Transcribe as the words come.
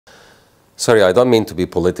Sorry, I don't mean to be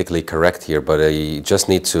politically correct here, but I just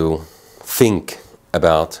need to think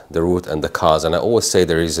about the root and the cause. And I always say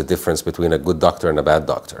there is a difference between a good doctor and a bad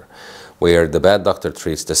doctor, where the bad doctor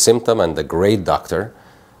treats the symptom and the great doctor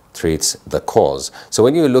treats the cause. So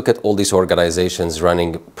when you look at all these organizations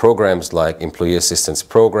running programs like Employee Assistance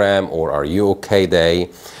Program or our RUOK Day,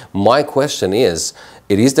 my question is,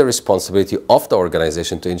 it is the responsibility of the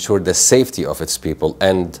organization to ensure the safety of its people.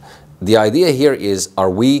 And the idea here is, are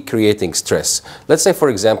we creating stress? Let's say, for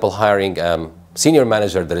example, hiring senior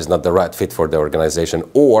manager that is not the right fit for the organization,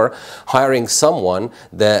 or hiring someone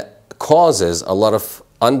that causes a lot of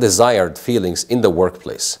undesired feelings in the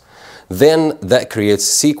workplace. Then that creates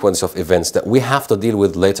a sequence of events that we have to deal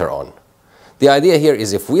with later on. The idea here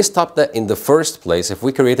is, if we stop that in the first place, if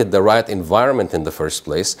we created the right environment in the first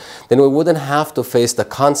place, then we wouldn't have to face the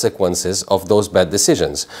consequences of those bad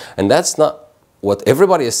decisions. And that's not what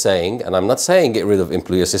everybody is saying, and I'm not saying get rid of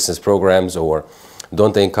employee assistance programs or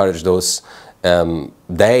don't encourage those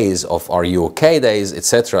days of our RUOK days,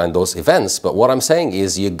 etc., and those events. But what I'm saying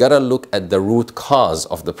is, you gotta look at the root cause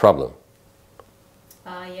of the problem.